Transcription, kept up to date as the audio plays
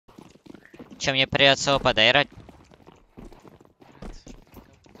Чем мне придется подыграть?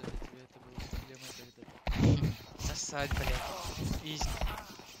 Сосать, блядь. Изи.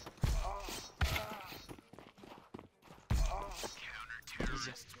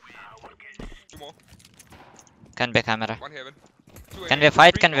 Can be camera. One heaven. Can we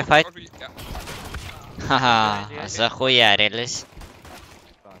fight? Can we fight? Haha, захуярились.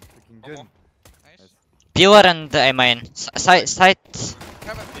 Pure and I main. Side.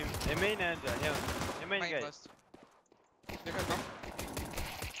 A main and heaven. A main guy.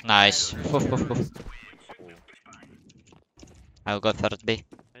 Nice. I'll go third B.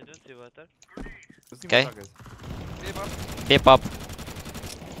 I don't see water. Okay. B pop.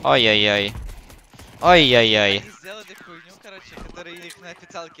 Ой-ой-ой. Ой-ой-ой. Они сделали хуйню, короче, которые их на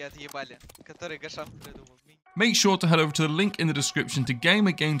официалке отъебали. Который Гашам придумал. Make sure to head over to the link in the description to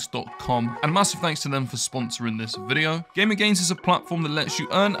gamergains.com, and massive thanks to them for sponsoring this video. Gamergains is a platform that lets you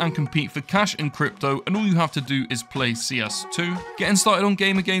earn and compete for cash in crypto, and all you have to do is play CS2. Getting started on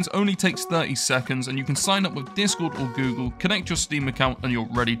Gamergains only takes 30 seconds, and you can sign up with Discord or Google, connect your Steam account, and you're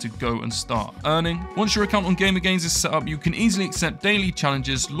ready to go and start earning. Once your account on Gamergains is set up, you can easily accept daily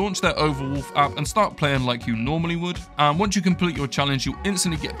challenges, launch their Overwolf app, and start playing like you normally would. And once you complete your challenge, you'll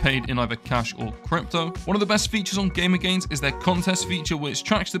instantly get paid in either cash or crypto. One of the best features on Gamergains is their contest feature, which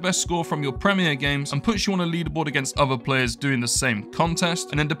tracks the best score from your premier games and puts you on a leaderboard against other players doing the same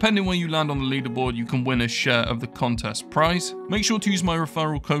contest, and then depending where you land on the leaderboard, you can win a share of the contest prize. Make sure to use my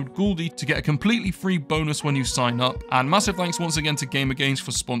referral code Gouldy to get a completely free bonus when you sign up, and massive thanks once again to Gamergains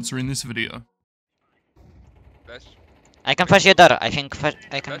for sponsoring this video. I can flash your door. I think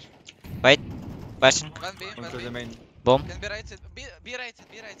I can. Wait. Flashing. Boom. Can be right side, be right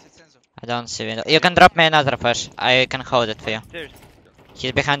side, Senzo. I don't see window. You can drop me another flash. I can hold it for you. Stairs.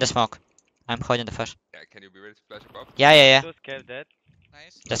 He's behind the smoke. I'm holding the flash. Yeah, can you be ready to flash above? Yeah. Too scared dead.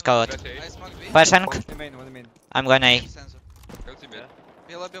 Nice. Just go out. Flash A. I smoke B. Flashing. One main. I'm gonna A. Senzo. Go to mid.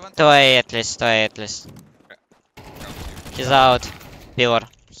 B lobby one. 2 A at least. 2 A at least. He's out. Pillar.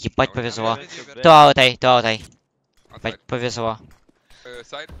 Ебать повезло. 2 out A. 2 out A. Outside. Ебать повезло.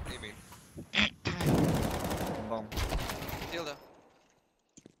 Side, A main. Dildo.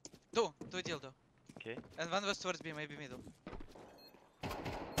 Two dildo. Okay. And one was towards B, maybe middle.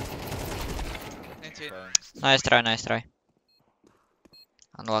 19. Nice try.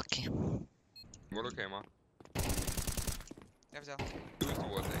 Unlucky. More okay, man. Я взял. Two is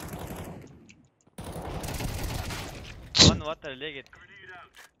towards A. One water legged.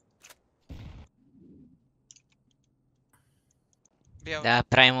 Бел. Да,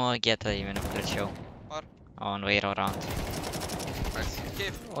 Primal Ghetto именно включил. Or. Он выиграл раунд. Nice.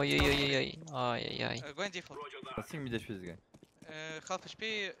 Cave. Ой-ой-ой. Ой-ой-ой. Go in default. Half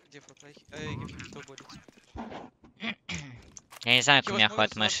HP default. Give him 2 bullets. Я не знаю, как у меня He was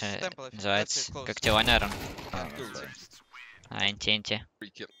хват moving мыши towards temple, I think. называется. That's it, close. Как тилонером. Two. Интенти.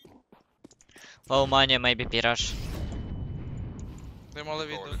 Free kill. Low money, maybe Pirage. They mola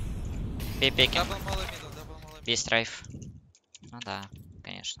window. B picking. Double mola middle. B strafe. Ну да,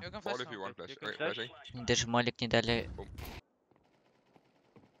 конечно. You can All flash if you now. want flash. You can Wait, flash. flashing. Мне даже молик не дали.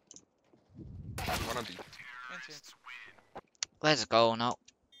 One on B. 20. Let's go now.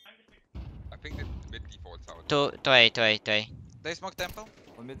 I think the mid defaults out. 2 A. They smoke temple.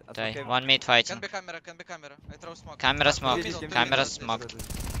 2 A. 1 mid fighting. Can be camera. I throw smoke. Camera smoke. Middle, Camera middle. smoke.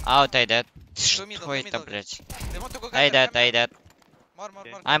 Out I dead. middle, Что это, middle. блять? They want to go I camera. dead. More.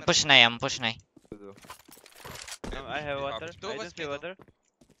 I'm camera. pushing A. I have water. Two I was don't see middle. water.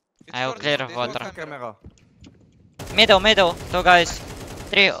 It's I will short, clear they water. smoke camera. Middle. 2 guys.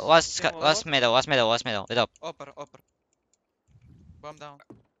 3. Last middle. With up. Upper. Bomb down.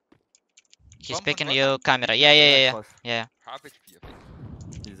 He's Bomb picking on you camera. Yeah. Half HP, I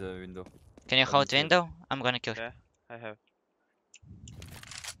think. He's a window. Can you hold window? I'm gonna kill him. I have.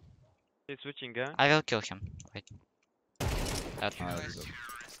 He's switching gun. I will kill him. Wait. That. Nice.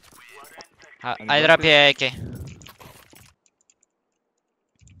 I drop you AK.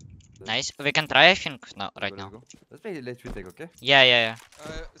 Nice. We can try, I think, no, right now. Let's play late retake, okay? Yeah.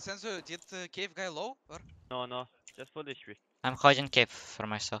 Senzo, did cave guy low? Or? No. Just full HP. I'm holding cave for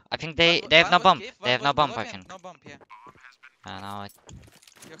myself. I think they have no bomb. They have no bomb, I think. No bomb, yeah. No,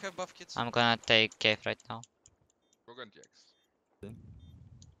 You have buff kits. I'm gonna take cave right now. Go gun jacks.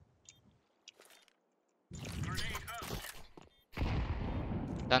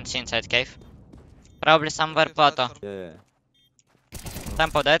 Don't see inside cave. Probably somewhere plateau. Yeah.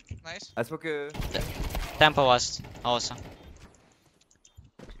 Tempo dead. Nice. I spoke. Tempo was also.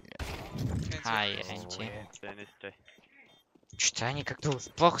 Can't see. Ай, NT. Then it's try. Что-то они как-то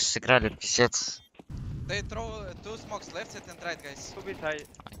плохо сыграли, писец. They throw 2 smokes left side and right, guys. Two beside.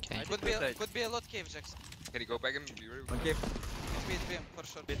 Okay. I Could did beside. be a lot cave, Jax. Can you go back and be ready? One cave. Speed beam for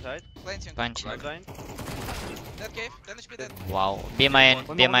sure. Beside. Planting. Punch. Right. Blind. Dead cave. 10 HP dead. Wow. Be main,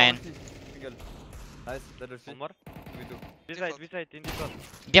 One be more, main. Single. Nice. That was One more. We do. Beside, beside, in default.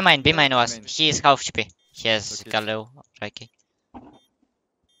 Be main was. Main. He is half HP. He has Okay. Galil, Reiki.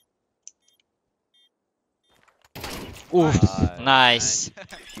 Oof, nice.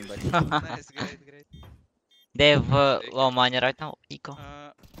 Nice, great. They have low money right now. Eco.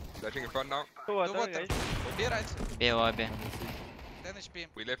 Flashing in front now. Two Two water, water. guys. Be right. Be lobby. 10 HP.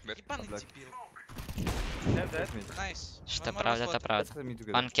 We left mid. Ебаный Black. дебил. Have that. Nice. Что One more правда, was это water. правда. Let's me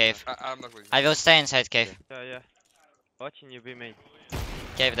together. One cave. I'm not with you. I will stay inside cave. Yeah, yeah. Watching you be main.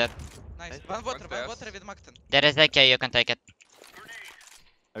 Cave dead. Nice. Nice. One water stairs. with Macton. There is AK, you can take it.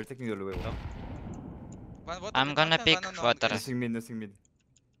 I'm taking the away. One water I'm with gonna Macton, pick one unknown, water. guys. Nothing mid.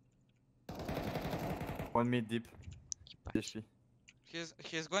 One mid deep. HP.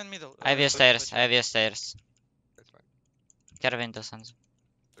 He's going middle. I have stairs, I have stairs. That's fine. Care window, Sanzu.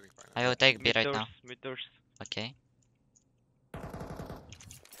 Doing fine. I will take B Mid right doors, now. mid doors. Okay.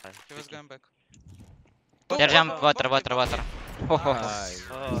 He was going back. There jump, water. Nice.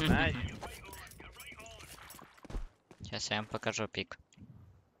 Oh, nice. Сейчас я вам покажу пик.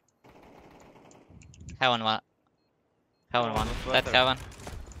 Heaven one. Heaven one. Almost Dead water. heaven.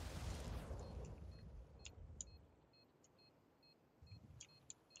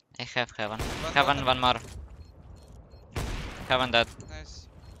 I have heaven. Heaven one more. Heaven dead. Nice.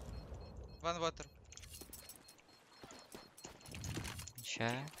 One water. Че?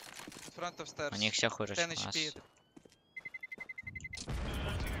 In front of stairs. У них все хуже, 10 чем у нас. HP.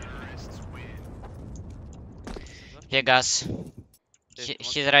 Pegas.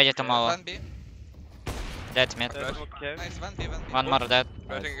 He's ready to move. 1B. Dead mid. There's smoke cave. Nice. 1B. One more dead.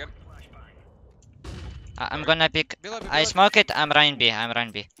 Flashing again. I'm gonna pick. Below B. I smoke it. I'm running B. I'm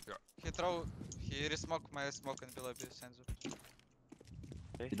running B. He resmoke my smoke and below B. Senzu.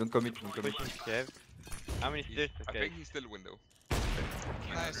 You don't commit. Don't commit. Pushing cave. How many He's, stairs to I cave? think he's still window.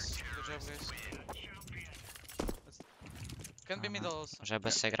 Nice. Good job, guys. Can be middle also. Уже бы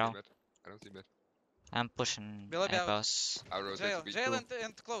Yeah, сыграл. I don't see mid. I'm pushing Below B out. apples. I rotate Jail. to be Jail two.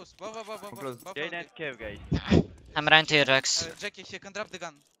 and close. Bow. Close. Jane and cave, guys. I'm running to you, Rex. Jackie, he can drop the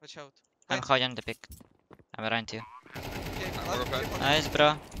gun. Watch out. I'm Plant. holding the pick. I'm running to you. Okay, I'm last gonna plant. default. Nice,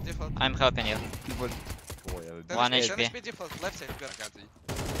 bro. Default. I'm helping you. Default. Oh, yeah. 10 One 10 HP. HP default. Left side. I Good. can't see.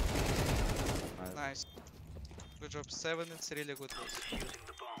 Nice. Good job. 7. It's really good.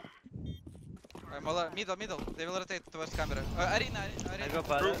 Middle. They will rotate towards camera. Arena. I go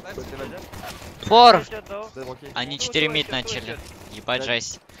para. Left Go side. seven. Фор! Push it though. Dead okay. Они Two 4 shot, мид two начали. shot. Ебать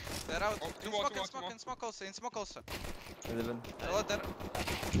жесть. They're out. Oh, In two more, smoke, two in more, smoke, in smoke also. In smoke also. 11. A lot there.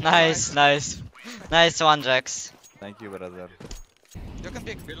 Nice. Nice one, Jax. Thank you, brother. You can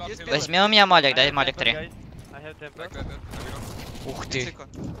pick. Fill up, Use fill pillar. up. Возьми у меня молик, I дай have молик temper, 3. guys. I have temper. Back that. Ух ты. Sicko.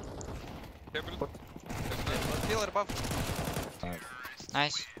 Temple. Pillar buff.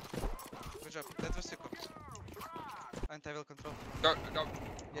 Nice. Good job. That was Sicko. And I will control. Go.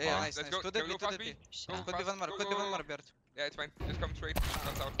 Yeah, Oh. nice. Let's go. 2 Can we DP, go 2 fast DP. B? Всё. Could be one more. Could be one more, Bert. Yeah, it's fine. Just come straight.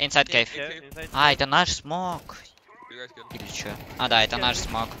 Guns out. Inside cave. Cave, inside А, это наш смог. You guys kill. Или чё? А, да, это наш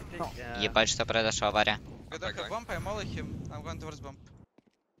смог. Yeah. Ебать, что произошло, авария. You don't have bomb. I molly him. I'm going towards bomb.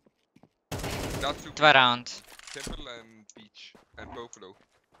 That's two. 2 раунд. Temple and beach and buffalo.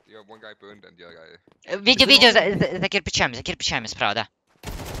 Yeah, one guy burned and the other guy. Видео, за кирпичами справа, да.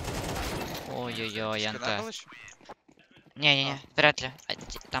 Ой-ой-ой, Spinner НТ. был еще? Не, вряд ли.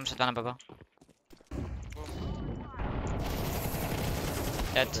 Там же 2 на ББ.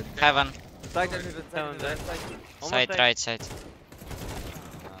 Dead. Heaven. Side, Down there. Almost Side, dead. right side.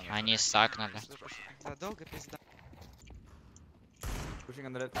 Они сакнули. Да, долго пизда. Pushing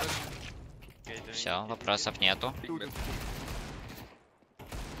on the left. Okay, doing Все, it. вопросов нету. Big mid.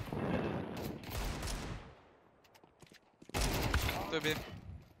 Туби.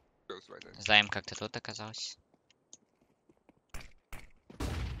 Close right there. Займ как-то тут оказался.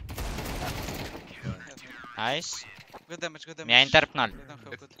 Найс. Good damage, good damage. У меня интерп 0. You don't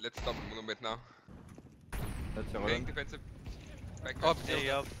have good. Let's stop mono mid now. That's your Playing one. defensive. Back Up, there. Okay,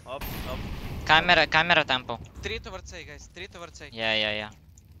 up. Камера темпл. 3 towards A, guys. 3 towards A. Я.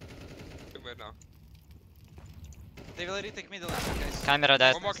 Two mid now. They will retake middle, guys. Камера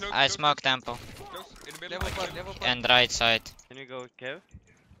dead. One more close, I close, smoke temple. Close. In the middle. Level 4, level 4. And right side. Can we go cave?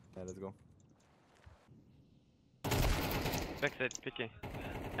 Yeah, let's go. Backside, picking.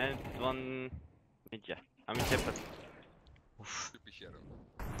 And one mid, yeah. I'm in temper. Should be shadow.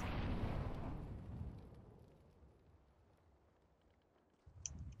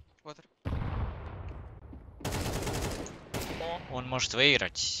 Water. more. Он может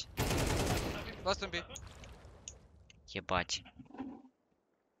выиграть. Last one B. Ебать.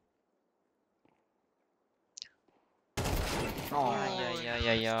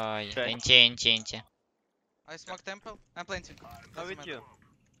 Ай-яй-яй-яй-яй. Right. Инти. I smoke temple. I'm planting. How Doesn't with matter. you?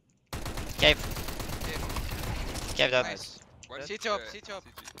 Cave. Cave dead. Nice. One City up, city up.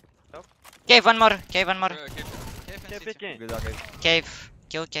 CT. Cave one more. Cave. Cave and Okay, city. picking. Good okay. Cave.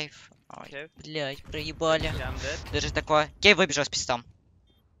 Kill cave. Ой, Okay. блядь, проебали. Okay, I'm dead. Даже такое. Cave выбежал с пистом.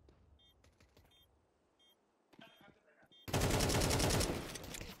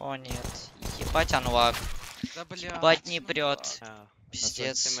 О нет. Ебать анлак. Да блядь. Ебать не прет. Okay,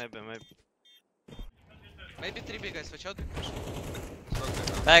 Пиздец. maybe. Maybe 3B guys, watch out.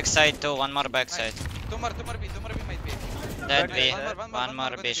 Backside too, one more backside. Two more B might be. Dead Backside. B. One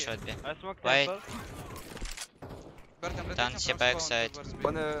more B should be. I smoke Wait. temple. Burton, rotation Dancy from spawn backside. towards B.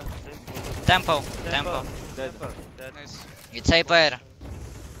 One Tempo. dead. Dead. Nice. It's a player.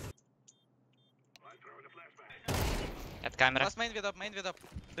 От камеры. Last main with up.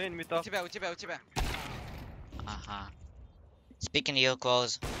 Doing mid У off. тебя. Ага. Speaking you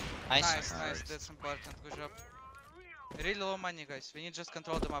close. Nice. Nice, that's important. Good job. Really low money, guys. We need just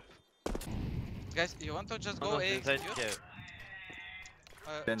control them up. Guys, you want to just go One A inside execute? cave.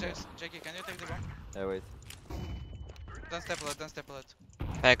 Ben. Jackie, can you take the bomb? Yeah, wait. Don't step a lot.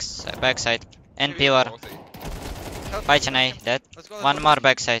 Backside. And pillar. Help, Fighting A. help him. Dead. Let's go, One more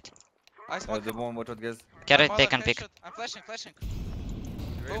backside. I smoke The bomb, watch out, guys. Carry, I'm pick all and pick. headshot. I'm flashing.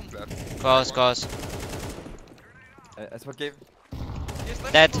 Boom. Close. I smoke cave. He's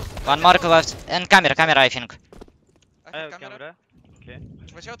left Dead. close. One more left. And camera, I think. I I have have camera. camera. Okay.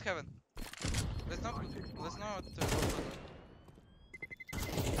 Watch out, heaven. Let's not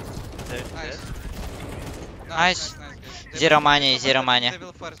Dead. Nice. Dead. Nice. Guys. They Zero will- money, they zero will- money. They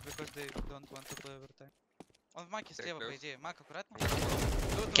will first because they don't want to play overtime. Он в маке слева, по close. идее. Мак, аккуратно.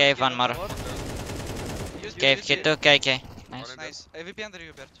 Cave, one more. Cave, hit 2 KK. Nice. Nice. VP under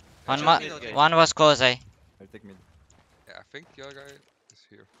you, Bert. One Watch out more. middle, One was close A. I'll take mid. Yeah, I think the other guy is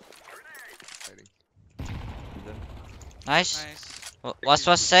here. Hiding. Mid then. Nice. Nice. Last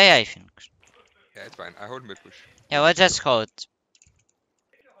was A, I think. Yeah, it's fine. I hold mid push. Yeah, let's just hold.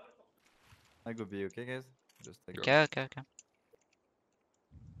 I go B, okay, guys? Just like Okay.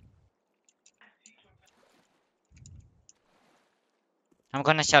 I'm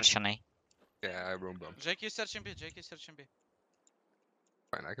gonna search on A. Yeah, I roam bump. Jackie is searching B.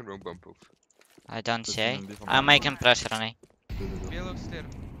 Fine, I can roam bump both. I don't Just see A. in B for I'm me. making pressure on A. B looks clear.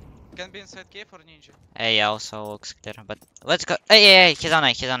 Can be inside cave or ninja. A also looks clear, but let's go. Hey, he's on A.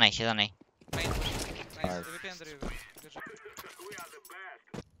 Main push. Nice. Nice. VP under you. Good job.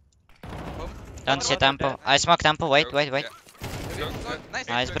 Boom. Don't see tempo. I smoke tempo. Wait. Yeah. Go. Nice.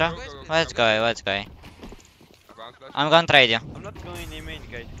 Nice, Go, bro. go, go, go. Let's go. Bounce left. I'm gonna trade you. I'm not going in main,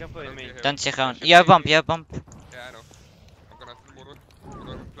 guys. Come for Okay, main. here. Don't see how. You have bump. Yeah, I know. I'm gonna mortar. I'm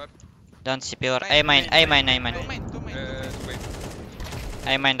gonna flat. Don't see pillar. A main. Two main. Wait.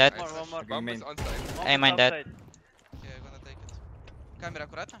 A main dead. Nice. One more. Bump is on side. Hey, mine dead. Yeah, I'm gonna take it. Камера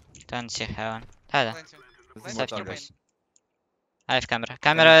аккуратно. Don't see heaven. Да. Planting. This Nice. is Safety mortar, Main. guys. I have camera.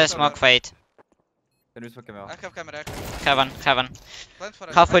 Camera smoke fade. Can we smoke him I out? have camera. Heaven. Plant for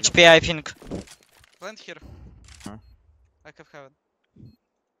us. Half I have HP, I think. Plant here. Huh? I have heaven.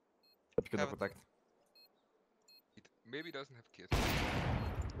 Good Have it. protect. Maybe he doesn't have kids.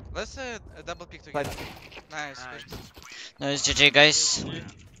 Let's double pick together. Side. Nice. Nice. Good. No, it's GG, guys.